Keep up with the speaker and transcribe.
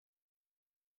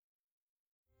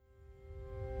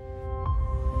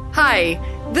Hi,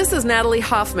 this is Natalie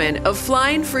Hoffman of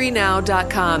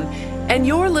FlyingFreeNow.com, and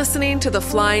you're listening to the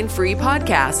Flying Free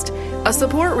Podcast, a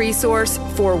support resource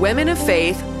for women of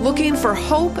faith looking for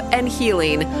hope and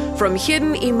healing from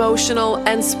hidden emotional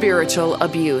and spiritual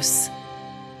abuse.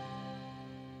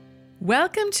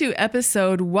 Welcome to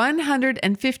episode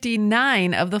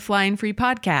 159 of the Flying Free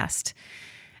Podcast.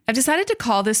 I've decided to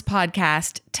call this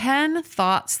podcast 10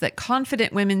 Thoughts That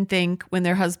Confident Women Think When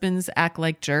Their Husbands Act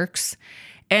Like Jerks.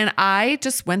 And I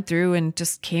just went through and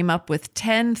just came up with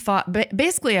 10 thoughts.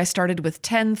 Basically, I started with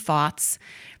 10 thoughts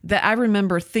that I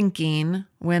remember thinking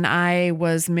when I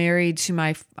was married to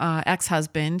my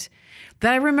ex-husband,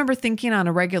 that I remember thinking on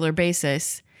a regular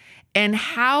basis, and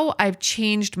how I've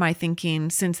changed my thinking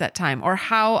since that time, or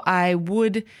how I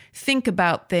would think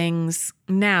about things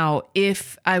now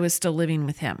if I was still living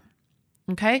with him.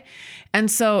 Okay. And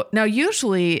so now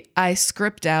usually I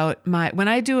script out when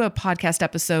I do a podcast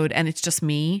episode and it's just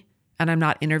me and I'm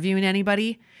not interviewing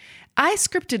anybody, I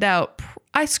script it out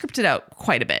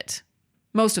quite a bit,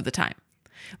 most of the time.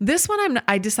 This one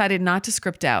I decided not to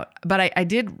script out, but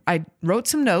I wrote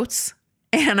some notes,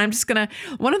 and I'm just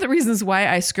one of the reasons why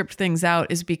I script things out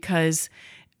is because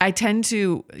I tend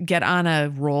to get on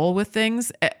a roll with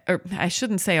things, or I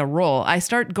shouldn't say a roll. I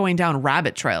start going down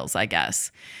rabbit trails, I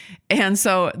guess. And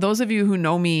so those of you who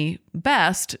know me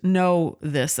best know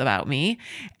this about me.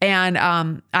 And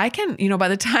I can, by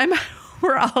the time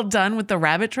we're all done with the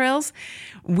rabbit trails,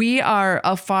 we're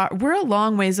a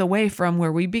long ways away from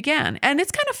where we began. And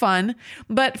it's kind of fun,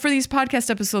 but for these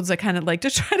podcast episodes, I kind of like to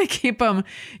try to keep them,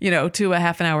 to a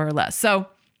half an hour or less. So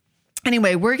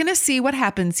anyway, we're going to see what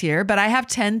happens here, but I have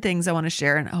 10 things I want to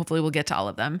share, and hopefully we'll get to all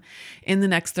of them in the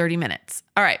next 30 minutes.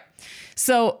 All right.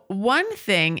 So one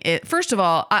thing, first of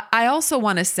all, I also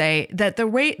want to say that the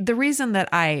reason that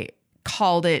I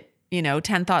called it,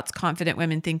 10 Thoughts Confident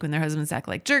Women Think When Their Husbands Act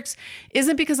Like Jerks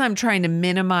isn't because I'm trying to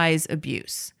minimize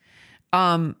abuse.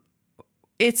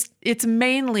 It's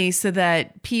mainly so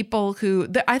that people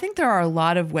I think there are a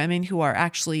lot of women who are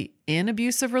actually in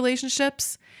abusive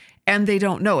relationships, and they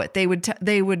don't know it. They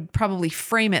would probably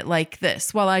frame it like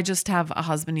this: well, I just have a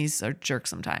husband, he's a jerk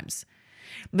sometimes.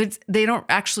 But they don't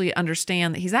actually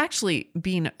understand that he's actually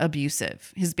being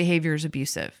abusive. His behavior is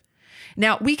abusive.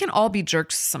 Now, we can all be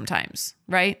jerks sometimes,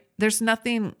 right? There's not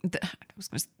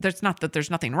that there's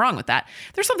nothing wrong with that.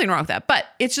 There's something wrong with that, but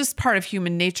it's just part of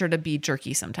human nature to be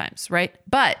jerky sometimes, right?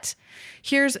 But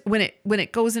here's when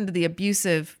it goes into the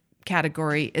abusive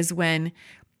category is when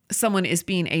someone is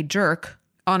being a jerk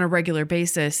on a regular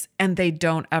basis and they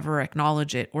don't ever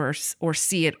acknowledge it or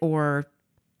see it, or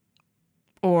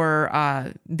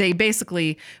they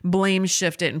basically blame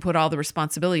shift it and put all the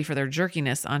responsibility for their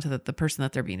jerkiness onto the person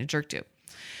that they're being a jerk to.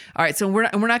 All right. So we're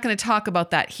not going to talk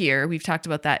about that here. We've talked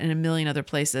about that in a million other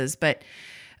places, but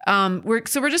we're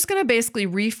just going to basically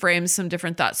reframe some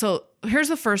different thoughts. So here's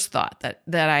the first thought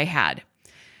that I had.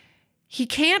 He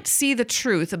can't see the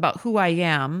truth about who I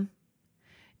am.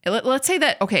 Let's say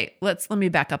that, okay, let me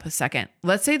back up a second.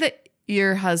 Let's say that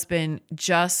your husband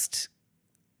just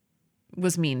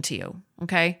was mean to you,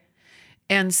 okay?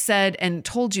 And said and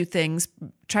told you things,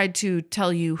 tried to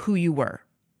tell you who you were,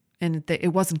 and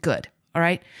it wasn't good, all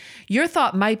right? Your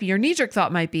knee-jerk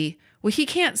thought might be, well, he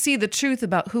can't see the truth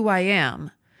about who I am.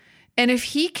 And if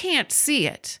he can't see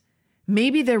it,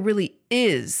 maybe there really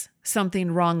is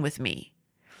something wrong with me.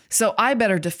 So I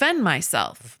better defend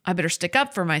myself. I better stick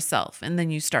up for myself. And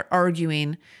then you start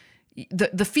arguing.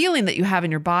 The feeling that you have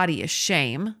in your body is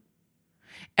shame.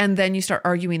 And then you start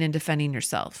arguing and defending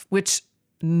yourself, which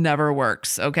never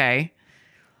works, okay?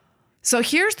 So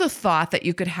here's the thought that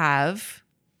you could have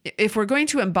if we're going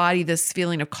to embody this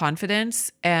feeling of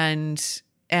confidence and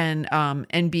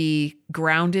be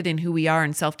grounded in who we are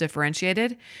and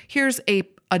self-differentiated. Here's a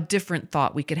different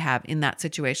thought we could have in that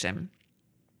situation.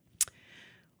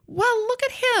 Well, look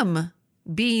at him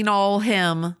being all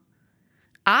him.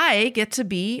 I get to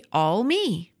be all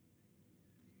me.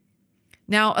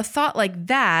 Now, a thought like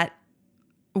that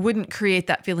wouldn't create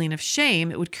that feeling of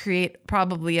shame. It would create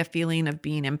probably a feeling of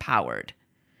being empowered.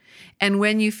 And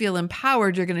when you feel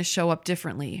empowered, you're going to show up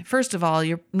differently. First of all,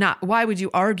 why would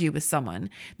you argue with someone?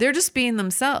 They're just being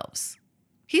themselves.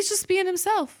 He's just being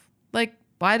himself. Like,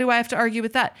 why do I have to argue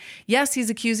with that? Yes, he's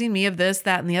accusing me of this,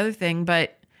 that, and the other thing,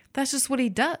 but that's just what he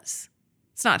does.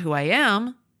 It's not who I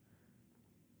am.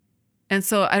 And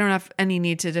so I don't have any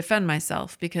need to defend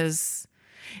myself, because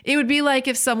it would be like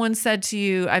if someone said to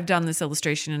you, I've done this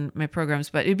illustration in my programs,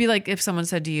 but it'd be like if someone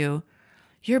said to you,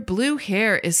 your blue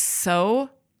hair is so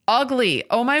ugly.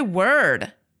 Oh my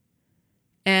word.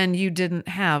 And you didn't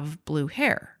have blue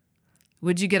hair.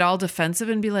 Would you get all defensive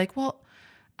and be like, well,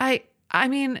 I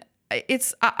mean,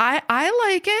 I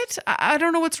like it. I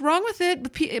don't know what's wrong with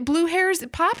it. Blue hair is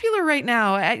popular right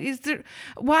now.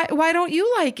 Why don't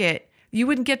you like it? You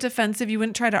wouldn't get defensive. You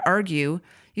wouldn't try to argue.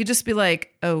 You'd just be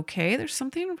like, okay, there's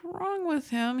something wrong with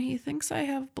him. He thinks I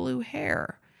have blue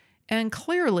hair. And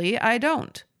clearly I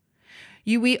don't.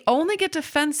 We only get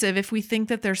defensive if we think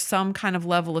that there's some kind of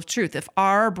level of truth. If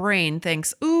our brain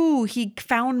thinks, ooh, he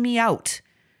found me out.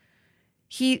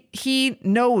 He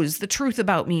knows the truth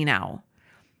about me now.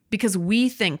 Because we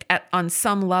think on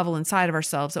some level inside of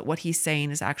ourselves that what he's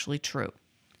saying is actually true.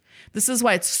 This is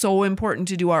why it's so important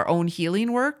to do our own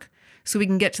healing work so we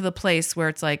can get to the place where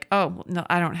it's like, oh, no,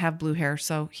 I don't have blue hair.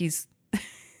 So he's,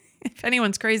 if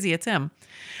anyone's crazy, it's him.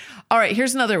 All right,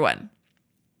 here's another one.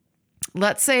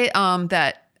 Let's say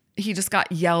that he just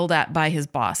got yelled at by his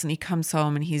boss and he comes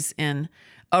home and he's in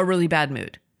a really bad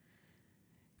mood.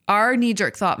 Our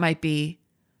knee-jerk thought might be,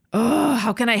 oh,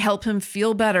 how can I help him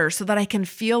feel better so that I can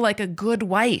feel like a good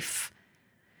wife?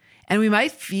 And we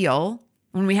might feel,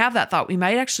 when we have that thought, we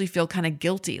might actually feel kind of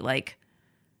guilty, like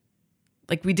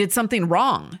we did something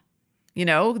wrong,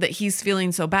 that he's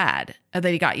feeling so bad that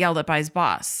he got yelled at by his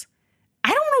boss.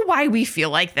 I don't know why we feel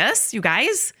like this, you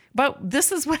guys, but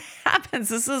this is what happens.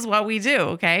 This is what we do,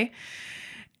 okay?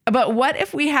 But what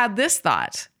if we had this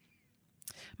thought?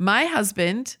 My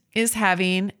husband is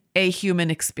having a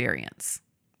human experience.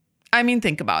 I mean,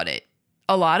 think about it.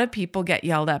 A lot of people get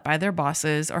yelled at by their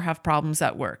bosses or have problems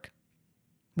at work.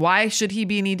 Why should he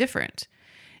be any different?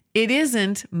 It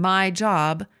isn't my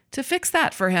job to fix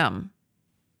that for him.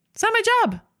 It's not my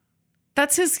job.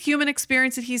 That's his human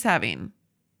experience that he's having.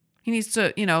 He needs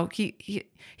to,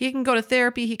 he can go to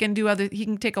therapy. He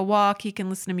can take a walk. He can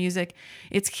listen to music.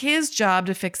 It's his job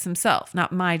to fix himself,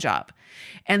 not my job.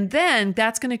 And then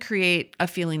that's going to create a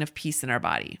feeling of peace in our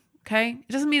body. Okay.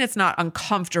 It doesn't mean it's not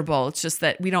uncomfortable. It's just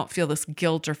that we don't feel this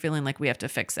guilt or feeling like we have to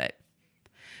fix it.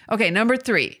 Okay. Number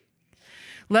 3,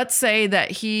 let's say that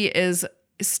he is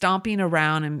stomping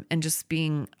around and just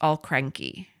being all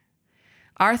cranky.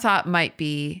 Our thought might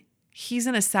be, he's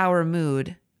in a sour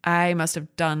mood. I must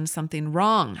have done something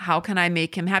wrong. How can I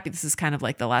make him happy? This is kind of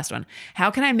like the last one.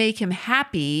 How can I make him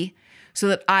happy so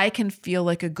that I can feel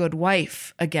like a good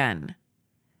wife again?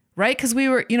 Right? Because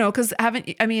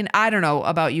I don't know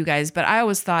about you guys, but I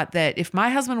always thought that if my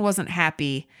husband wasn't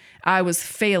happy, I was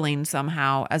failing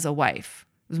somehow as a wife.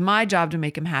 It was my job to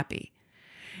make him happy.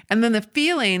 And then the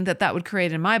feeling that would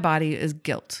create in my body is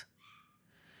guilt.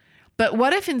 But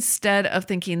what if instead of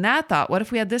thinking that thought, what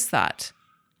if we had this thought?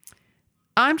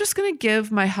 I'm just going to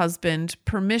give my husband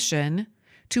permission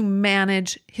to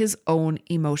manage his own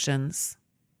emotions.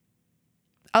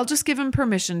 I'll just give him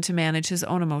permission to manage his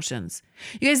own emotions.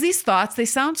 You guys, these thoughts, they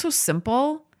sound so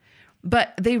simple,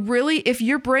 but they really, if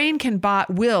your brain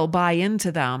will buy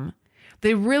into them,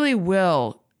 they really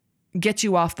will get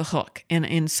you off the hook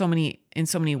in so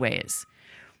many ways.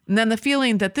 And then the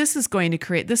feeling that this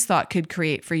thought could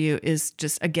create for you is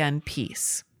just, again,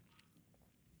 peace.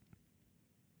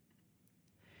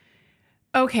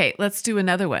 Okay, let's do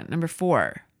another one. Number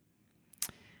 4.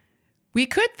 We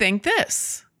could think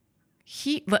this.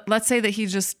 Let's say that he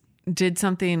just did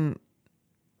something,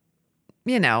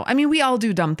 we all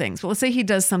do dumb things, but let's say he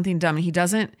does something dumb and he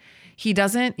doesn't,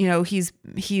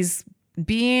 he's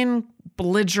being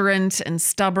belligerent and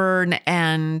stubborn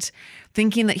and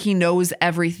thinking that he knows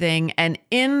everything. And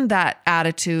in that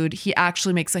attitude, he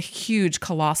actually makes a huge,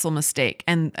 colossal mistake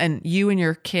and you and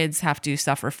your kids have to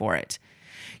suffer for it.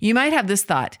 You might have this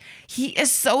thought, he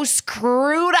is so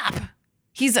screwed up.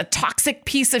 He's a toxic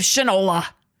piece of shinola.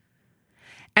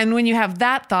 And when you have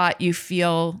that thought, you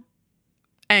feel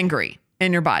angry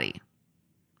in your body.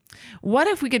 What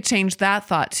if we could change that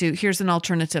thought to, here's an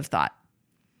alternative thought.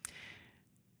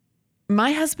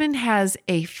 My husband has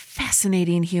a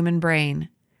fascinating human brain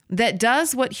that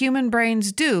does what human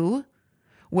brains do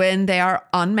when they are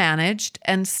unmanaged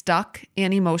and stuck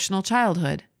in emotional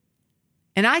childhood.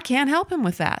 And I can't help him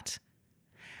with that.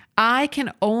 My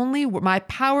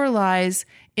power lies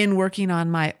in working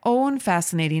on my own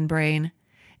fascinating brain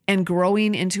and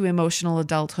growing into emotional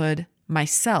adulthood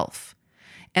myself.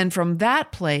 And from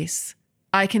that place,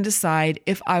 I can decide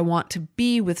if I want to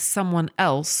be with someone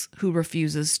else who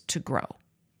refuses to grow. All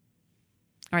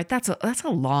right, that's a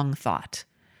long thought.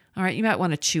 All right, you might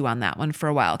want to chew on that one for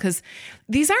a while because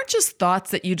these aren't just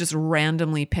thoughts that you just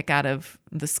randomly pick out of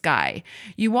the sky.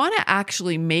 You want to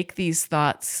actually make these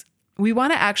thoughts, we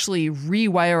want to actually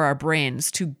rewire our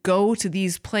brains to go to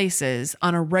these places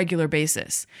on a regular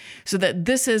basis so that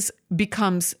this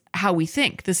becomes how we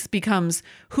think. This becomes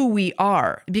who we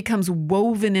are. It becomes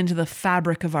woven into the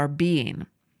fabric of our being.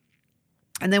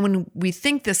 And then when we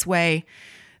think this way,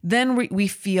 then we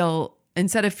feel,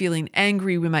 instead of feeling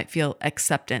angry, we might feel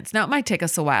acceptance. Now, it might take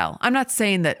us a while. I'm not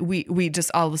saying that we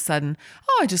just all of a sudden,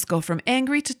 I just go from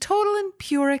angry to total and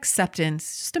pure acceptance.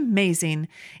 It's just amazing.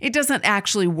 It doesn't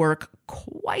actually work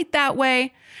quite that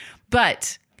way,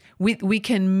 but we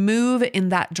can move in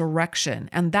that direction.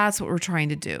 And that's what we're trying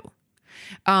to do.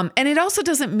 And it also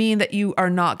doesn't mean that you are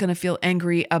not going to feel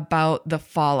angry about the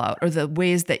fallout or the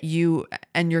ways that you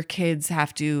and your kids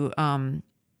have to,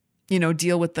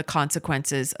 deal with the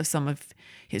consequences of some of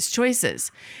his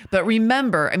choices. But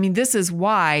remember, this is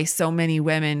why so many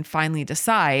women finally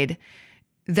decide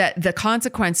that the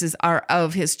consequences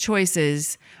of his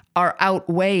choices are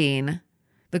outweighing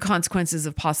the consequences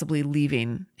of possibly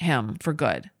leaving him for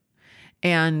good.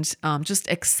 And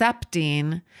just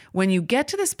accepting, when you get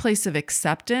to this place of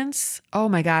acceptance, oh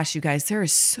my gosh, you guys, there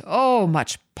is so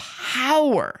much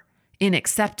power in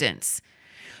acceptance.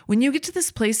 When you get to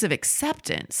this place of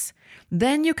acceptance,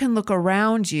 then you can look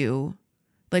around you,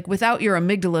 like without your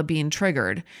amygdala being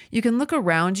triggered, you can look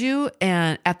around you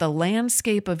and at the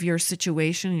landscape of your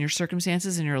situation and your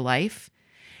circumstances in your life,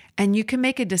 and you can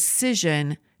make a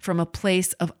decision from a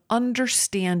place of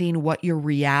understanding what your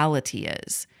reality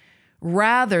is,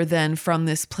 rather than from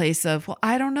this place of, well,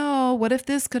 I don't know, what if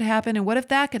this could happen and what if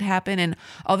that could happen, and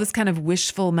all this kind of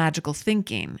wishful, magical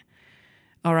thinking,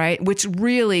 all right, which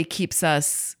really keeps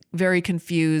us very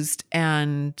confused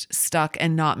and stuck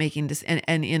and not making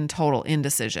and in total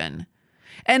indecision.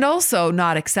 And also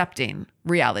not accepting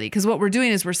reality. Because what we're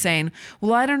doing is we're saying,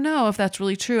 well, I don't know if that's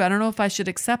really true. I don't know if I should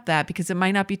accept that because it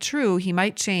might not be true. He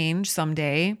might change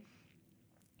someday.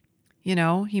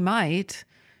 He might.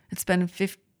 It's been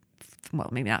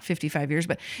maybe not 55 years,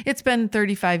 but it's been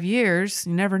 35 years.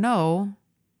 You never know.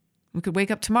 We could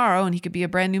wake up tomorrow and he could be a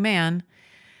brand new man.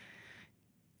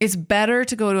 It's better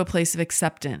to go to a place of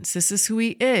acceptance. This is who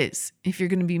he is. If you're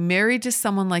going to be married to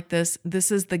someone like this,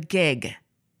 this is the gig.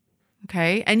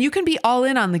 Okay? And you can be all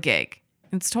in on the gig.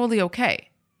 It's totally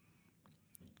okay.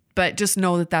 But just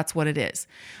know that that's what it is.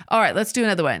 All right, let's do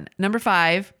another one. Number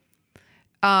 5.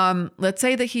 Let's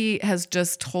say that he has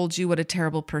just told you what a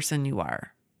terrible person you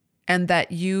are and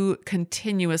that you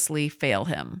continuously fail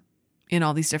him in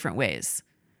all these different ways.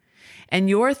 And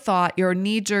your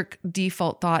knee-jerk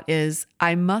default thought is,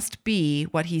 I must be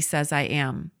what he says I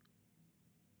am.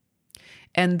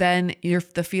 And then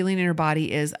the feeling in your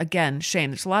body is, again,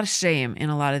 shame. There's a lot of shame in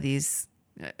a lot of these.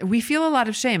 We feel a lot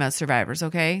of shame as survivors,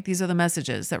 okay? These are the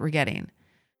messages that we're getting.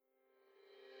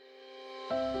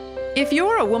 If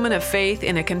you're a woman of faith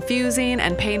in a confusing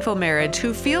and painful marriage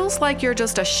who feels like you're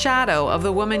just a shadow of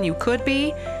the woman you could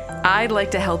be, I'd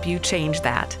like to help you change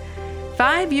that.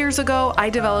 5 years ago, I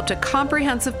developed a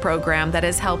comprehensive program that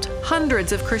has helped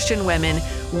hundreds of Christian women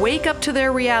wake up to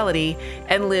their reality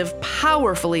and live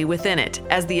powerfully within it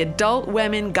as the adult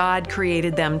women God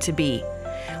created them to be.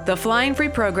 The Flying Free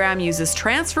program uses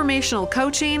transformational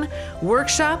coaching,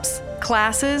 workshops,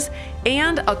 classes,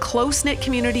 and a close-knit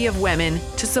community of women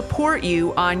to support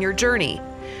you on your journey.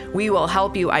 We will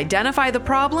help you identify the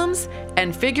problems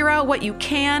and figure out what you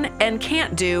can and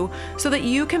can't do so that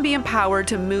you can be empowered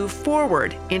to move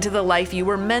forward into the life you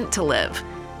were meant to live.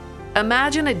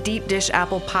 Imagine a deep dish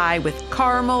apple pie with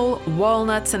caramel,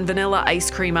 walnuts, and vanilla ice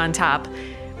cream on top.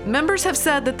 Members have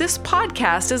said that this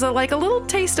podcast is like a little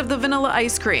taste of the vanilla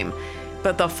ice cream,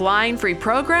 but the Flying Free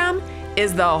program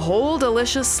is the whole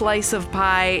delicious slice of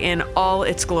pie in all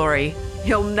its glory.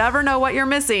 You'll never know what you're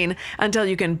missing until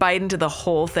you can bite into the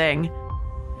whole thing.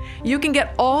 You can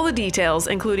get all the details,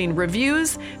 including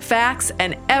reviews, facts,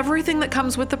 and everything that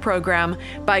comes with the program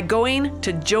by going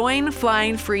to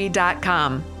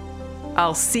joinflyingfree.com.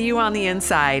 I'll see you on the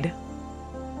inside.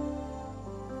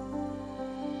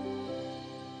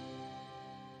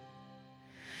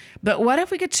 But what if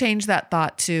we could change that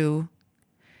thought to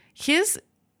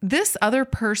this other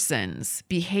person's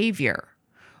behavior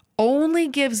only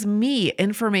gives me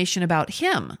information about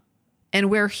him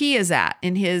and where he is at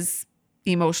in his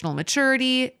emotional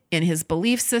maturity, in his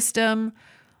belief system,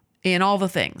 in all the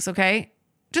things, okay?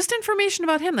 Just information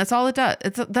about him. That's all it does.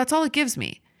 That's all it gives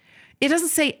me. It doesn't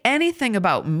say anything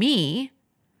about me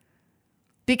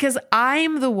because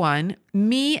I'm the one,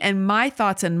 me and my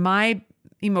thoughts and my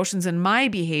emotions and my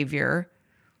behavior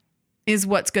is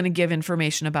what's going to give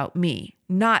information about me,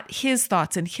 not his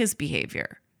thoughts and his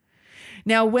behavior.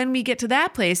 Now, when we get to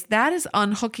that place, that is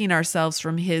unhooking ourselves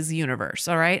from his universe,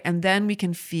 all right? And then we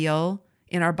can feel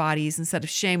in our bodies, instead of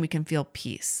shame, we can feel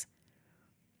peace.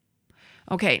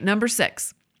 Okay, number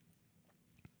 6.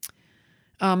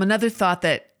 Another thought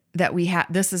that we had,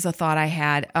 this is a thought I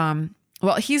had.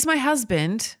 Well, he's my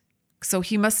husband, so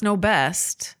he must know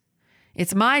best.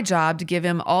 It's my job to give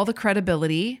him all the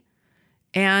credibility,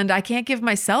 and I can't give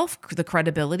myself the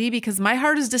credibility because my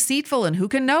heart is deceitful and who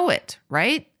can know it,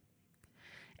 right?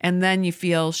 And then you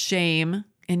feel shame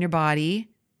in your body.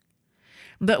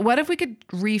 But what if we could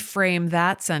reframe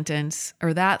that sentence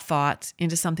or that thought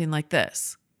into something like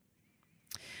this?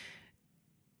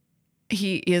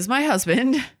 He is my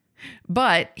husband,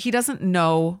 but he doesn't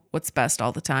know what's best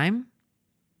all the time.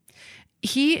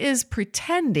 He is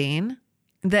pretending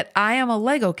that I am a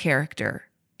Lego character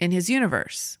in his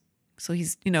universe. So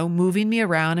he's, moving me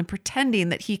around and pretending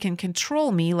that he can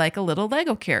control me like a little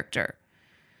Lego character.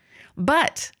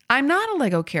 But I'm not a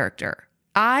Lego character.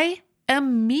 I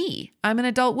am me. I'm an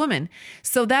adult woman.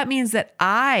 So that means that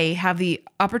I have the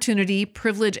opportunity,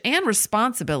 privilege, and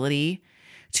responsibility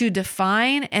to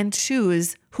define and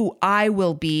choose who I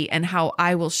will be and how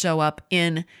I will show up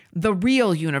in the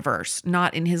real universe,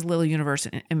 not in his little universe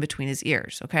in between his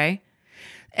ears, okay?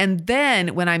 And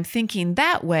then when I'm thinking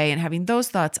that way and having those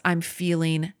thoughts, I'm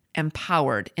feeling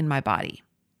empowered in my body.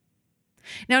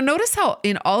 Now, notice how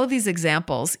in all of these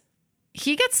examples,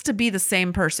 he gets to be the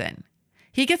same person.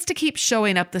 He gets to keep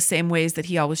showing up the same ways that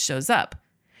he always shows up.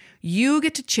 You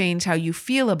get to change how you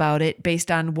feel about it based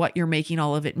on what you're making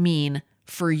all of it mean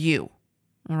for you.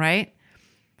 All right?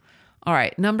 All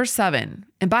right, number 7.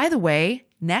 And by the way,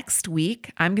 next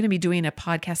week, I'm going to be doing a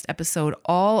podcast episode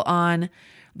all on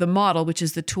the model, which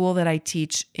is the tool that I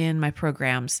teach in my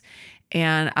programs.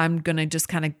 And I'm going to just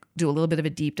kind of do a little bit of a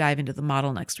deep dive into the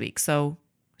model next week. So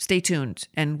stay tuned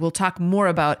and we'll talk more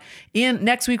about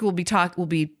next week. We'll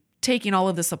be taking all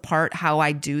of this apart, how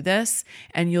I do this,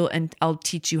 and I'll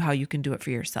teach you how you can do it for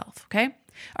yourself. Okay. All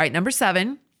right. Number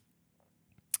 7.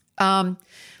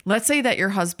 Let's say that your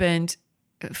husband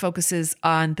focuses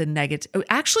on the negative.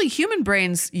 Actually, human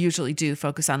brains usually do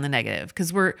focus on the negative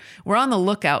because we're on the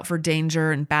lookout for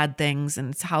danger and bad things,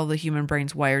 and it's how the human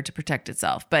brain's wired to protect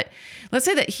itself. But let's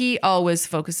say that he always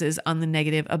focuses on the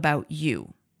negative about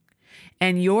you.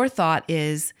 And your thought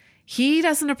is, he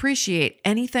doesn't appreciate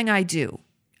anything I do.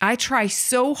 I try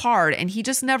so hard and he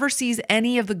just never sees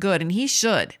any of the good, and he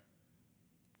should.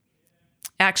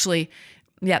 Actually,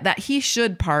 yeah, that he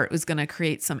should part was going to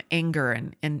create some anger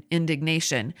and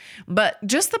indignation. But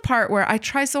just the part where I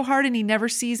try so hard and he never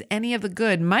sees any of the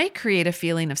good might create a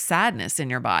feeling of sadness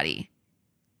in your body.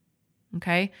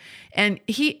 Okay. But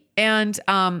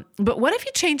what if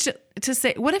you changed it to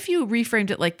say, what if you reframed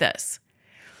it like this?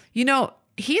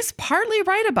 He's partly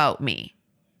right about me.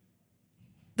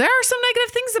 There are some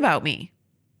negative things about me.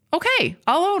 Okay,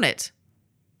 I'll own it.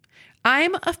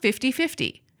 I'm a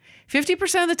 50-50.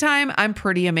 50% of the time, I'm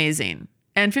pretty amazing.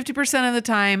 And 50% of the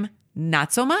time,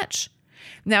 not so much.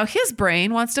 Now, his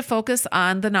brain wants to focus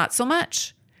on the not so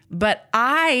much, but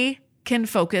I can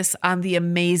focus on the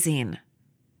amazing.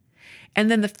 And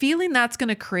then the feeling that's going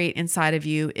to create inside of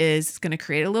you is going to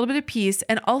create a little bit of peace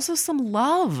and also some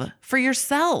love for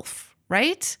yourself,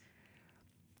 right?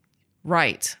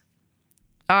 Right.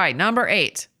 All right, number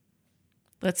 8.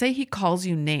 Let's say he calls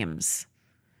you names.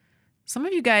 Some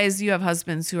of you guys, you have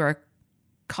husbands who are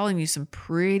calling you some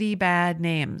pretty bad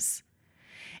names.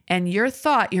 And your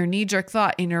knee-jerk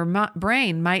thought in your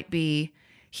brain might be,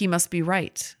 he must be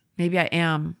right. Maybe I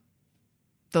am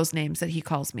those names that he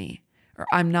calls me, or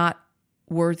I'm not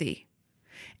worthy.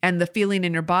 And the feeling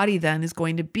in your body then is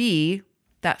going to be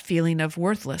that feeling of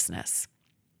worthlessness.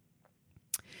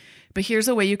 But here's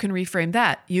a way you can reframe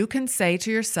that. You can say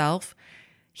to yourself,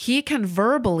 he can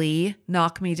verbally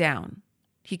knock me down.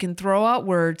 He can throw out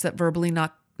words that verbally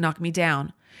knock me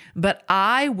down, but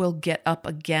I will get up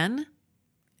again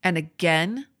and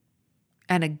again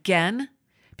and again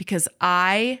because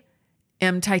I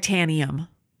am titanium.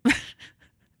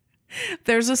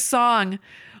 There's a song.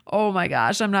 Oh my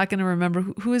gosh, I'm not going to remember.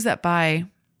 Who is that by?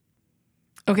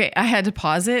 Okay, I had to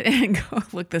pause it and go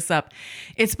look this up.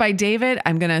 It's by David.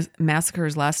 I'm going to massacre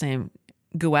his last name.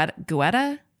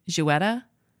 Guetta?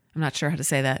 I'm not sure how to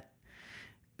say that.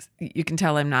 You can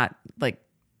tell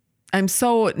I'm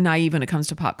so naive when it comes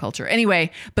to pop culture.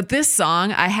 Anyway, but this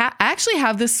song, I actually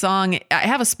have this song. I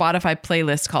have a Spotify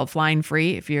playlist called Flying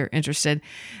Free, if you're interested.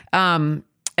 And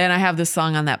I have this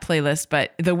song on that playlist,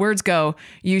 but the words go,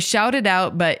 you shout it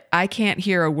out, but I can't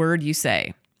hear a word you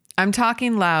say. I'm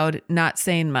talking loud, not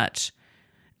saying much.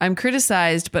 I'm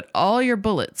criticized, but all your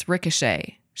bullets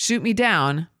ricochet. Shoot me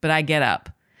down, but I get up.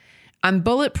 I'm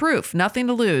bulletproof, nothing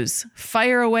to lose.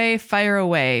 Fire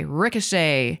away,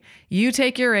 ricochet. You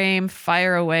take your aim,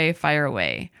 fire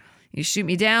away. You shoot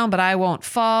me down, but I won't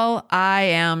fall. I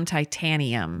am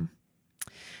titanium.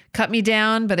 Cut me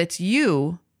down, but it's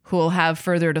you who will have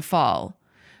further to fall.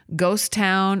 Ghost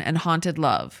town and haunted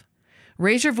love.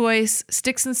 Raise your voice.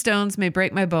 Sticks and stones may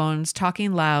break my bones.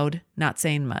 Talking loud, not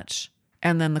saying much.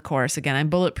 And then the chorus again. I'm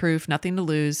bulletproof, nothing to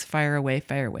lose. Fire away,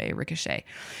 ricochet.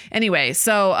 Anyway,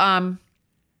 so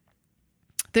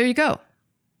there you go.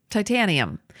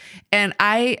 Titanium. And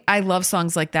I love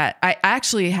songs like that. I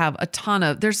actually have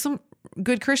there's some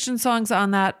good Christian songs on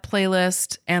that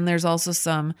playlist. And there's also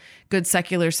some good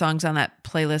secular songs on that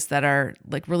playlist that are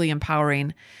like really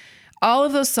empowering. All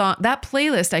of those songs, that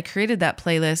playlist, I created that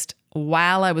playlist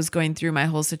while I was going through my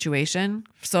whole situation.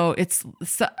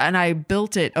 And I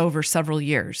built it over several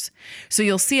years. So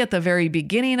you'll see at the very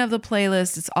beginning of the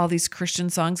playlist, it's all these Christian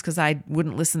songs because I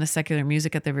wouldn't listen to secular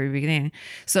music at the very beginning.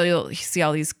 So you'll see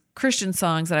all these Christian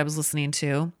songs that I was listening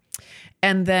to.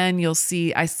 And then you'll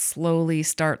see I slowly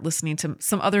start listening to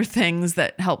some other things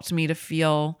that helped me to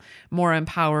feel more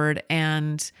empowered,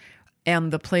 and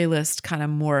the playlist kind of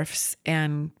morphs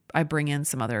and I bring in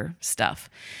some other stuff.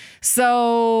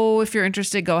 So if you're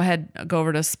interested, go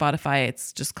over to Spotify.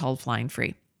 It's just called Flying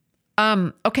Free.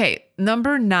 Okay.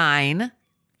 Number 9,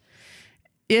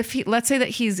 let's say that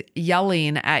he's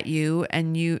yelling at you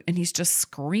and he's just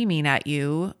screaming at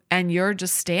you and you're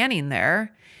just standing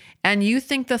there and you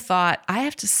think the thought, I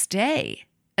have to stay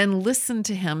and listen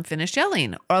to him finish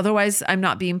yelling. Otherwise I'm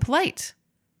not being polite.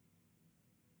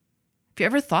 Have you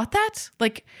ever thought that?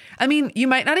 You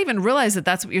might not even realize that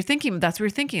that's what you're thinking. That's what you're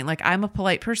thinking. Like, I'm a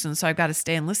polite person, so I've got to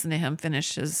stay and listen to him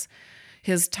finish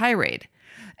his tirade.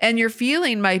 And your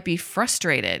feeling might be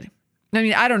frustrated.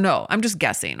 I don't know. I'm just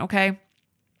guessing, okay?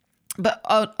 But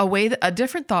a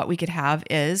different thought we could have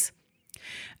is,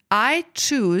 I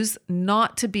choose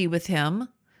not to be with him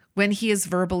when he is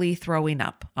verbally throwing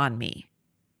up on me.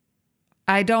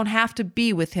 I don't have to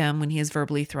be with him when he is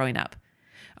verbally throwing up.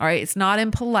 All right. It's not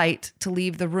impolite to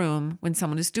leave the room when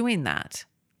someone is doing that.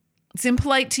 It's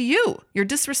impolite to you. You're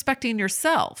disrespecting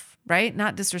yourself, right?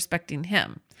 Not disrespecting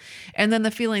him. And then the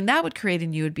feeling that would create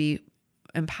in you would be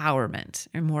empowerment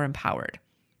or more empowered.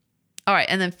 All right.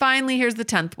 And then finally, here's the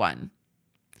 10th one.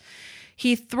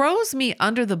 He throws me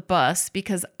under the bus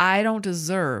because I don't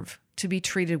deserve to be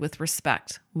treated with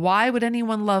respect. Why would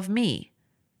anyone love me?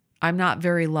 I'm not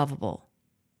very lovable.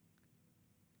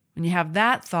 When you have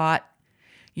that thought,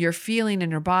 your feeling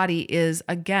in your body is,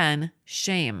 again,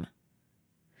 shame.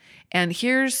 And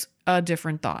here's a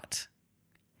different thought.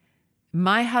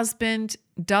 My husband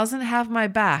doesn't have my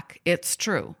back. It's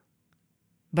true.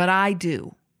 But I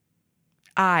do.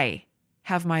 I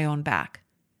have my own back.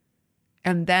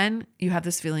 And then you have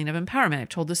this feeling of empowerment. I've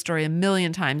told this story a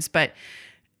million times, but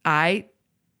I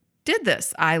did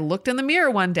this. I looked in the mirror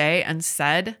one day and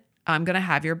said, I'm going to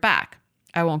have your back.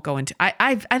 I won't go into,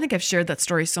 I think I've shared that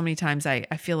story so many times. I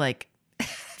feel like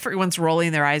everyone's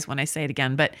rolling their eyes when I say it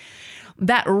again, but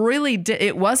that really did,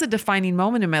 it was a defining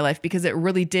moment in my life because it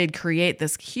really did create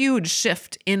this huge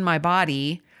shift in my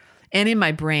body and in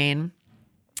my brain.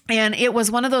 And it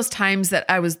was one of those times that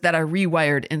I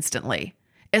rewired instantly.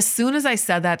 As soon as I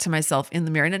said that to myself in the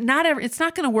mirror, and it's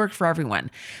not going to work for everyone,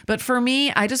 but for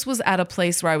me, I just was at a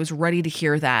place where I was ready to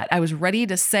hear that. I was ready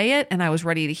to say it and I was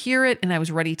ready to hear it and I was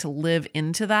ready to live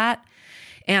into that.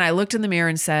 And I looked in the mirror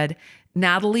and said,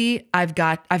 Natalie, I've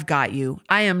got you.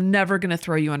 I am never going to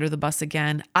throw you under the bus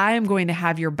again. I am going to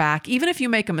have your back. Even if you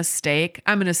make a mistake,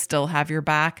 I'm going to still have your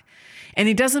back. And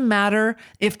it doesn't matter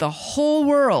if the whole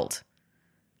world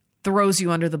throws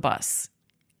you under the bus.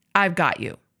 I've got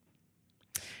you.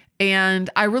 And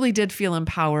I really did feel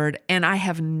empowered. And I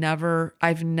have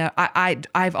I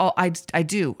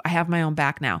have my own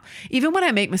back now. Even when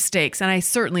I make mistakes, and I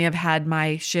certainly have had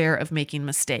my share of making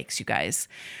mistakes, you guys.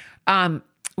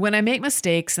 When I make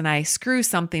mistakes and I screw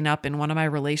something up in one of my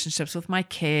relationships with my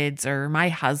kids or my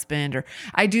husband, or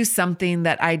I do something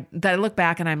that I look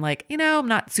back and I'm like, I'm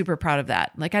not super proud of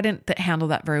that. Like, I didn't handle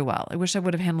that very well. I wish I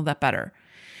would have handled that better.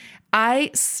 I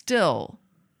still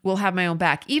will have my own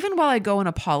back, even while I go and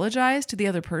apologize to the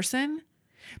other person.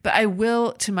 But I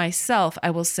will, to myself, I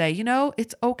will say,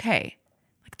 it's okay.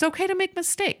 Like, it's okay to make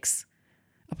mistakes.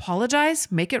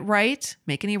 Apologize, make it right,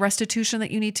 make any restitution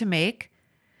that you need to make,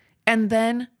 and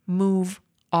then move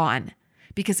on.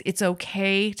 Because it's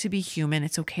okay to be human.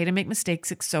 It's okay to make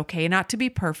mistakes. It's okay not to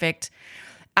be perfect.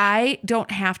 I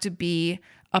don't have to be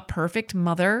a perfect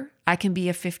mother. I can be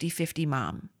a 50-50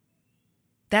 mom.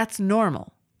 That's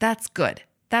normal. That's good.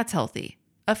 That's healthy.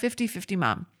 A 50-50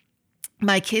 mom.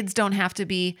 My kids don't have to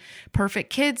be perfect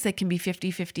kids. They can be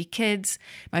 50-50 kids.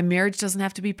 My marriage doesn't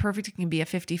have to be perfect. It can be a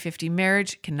 50-50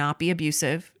 marriage. It cannot be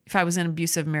abusive. If I was in an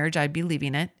abusive marriage, I'd be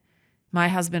leaving it. My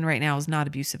husband right now is not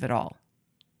abusive at all.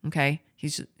 Okay?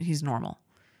 He's normal.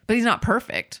 But he's not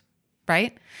perfect,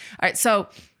 right? All right. So,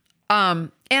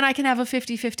 and I can have a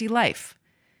 50-50 life.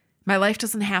 My life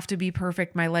doesn't have to be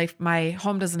perfect. My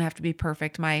home doesn't have to be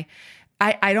perfect.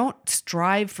 I don't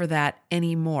strive for that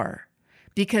anymore,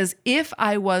 because if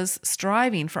I was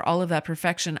striving for all of that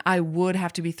perfection, I would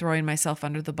have to be throwing myself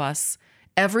under the bus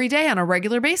every day on a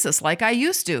regular basis like I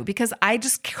used to, because I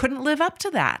just couldn't live up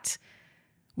to that.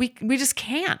 We just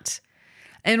can't.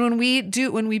 And when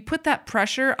we put that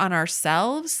pressure on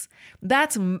ourselves,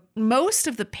 that's most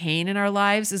of the pain in our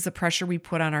lives is the pressure we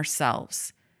put on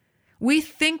ourselves. We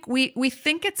think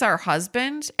it's our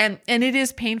husband, and it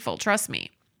is painful, trust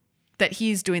me, that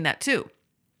he's doing that too.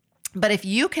 But if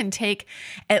you can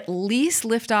at least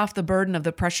lift off the burden of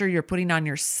the pressure you're putting on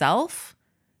yourself,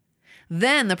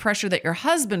 then the pressure that your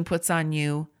husband puts on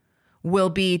you will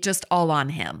be just all on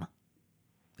him.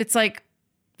 It's like,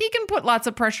 he can put lots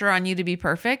of pressure on you to be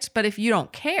perfect, but if you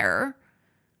don't care,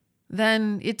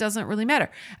 then it doesn't really matter.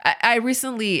 I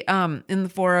recently, in the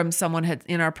forum,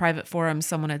 in our private forum,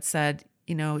 someone had said,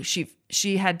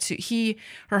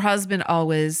 her husband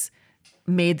always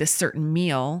made this certain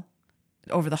meal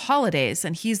over the holidays,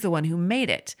 and he's the one who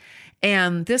made it.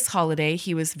 And this holiday,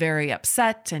 he was very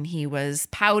upset and he was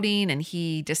pouting, and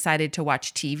he decided to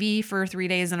watch TV for 3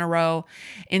 days in a row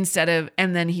and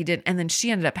then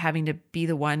she ended up having to be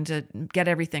the one to get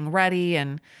everything ready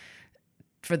and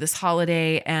for this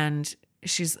holiday. And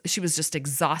she was just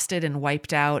exhausted and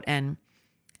wiped out. And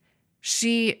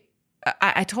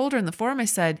I told her in the forum, I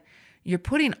said, you're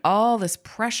putting all this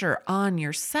pressure on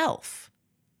yourself.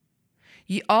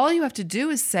 All you have to do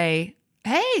is say,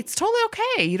 hey, it's totally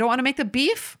okay. You don't want to make the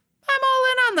beef? I'm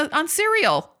all in on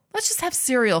cereal. Let's just have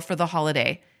cereal for the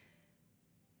holiday.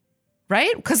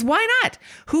 Right? Because why not?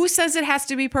 Who says it has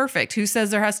to be perfect? Who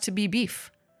says there has to be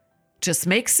beef? Just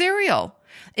make cereal.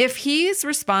 If he's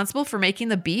responsible for making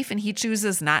the beef and he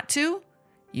chooses not to,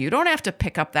 you don't have to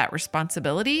pick up that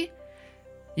responsibility.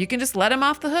 You can just let him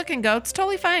off the hook and go, it's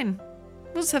totally fine.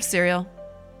 We'll just have cereal.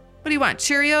 What do you want,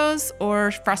 Cheerios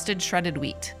or frosted shredded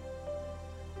wheat?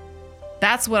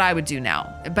 That's what I would do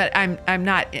now. But I'm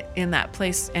not in that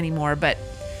place anymore. But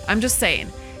I'm just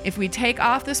saying, if we take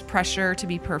off this pressure to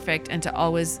be perfect and to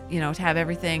always, to have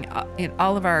everything,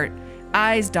 all of our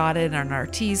I's dotted and our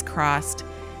T's crossed,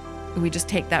 we just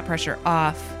take that pressure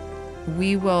off,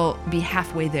 we will be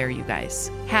halfway there, you guys.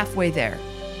 Halfway there.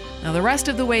 Now, the rest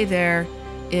of the way there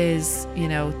is,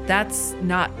 that's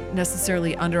not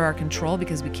necessarily under our control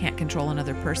because we can't control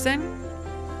another person.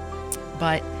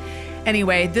 But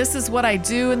anyway, this is what I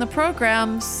do in the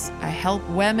programs. I help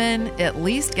women at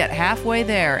least get halfway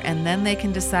there, and then they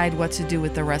can decide what to do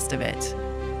with the rest of it.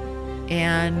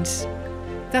 And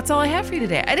that's all I have for you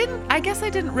today. I guess I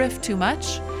didn't riff too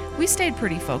much. We stayed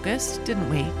pretty focused, didn't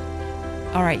we?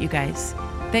 All right, you guys.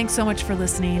 Thanks so much for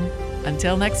listening.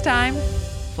 Until next time,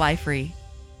 fly free.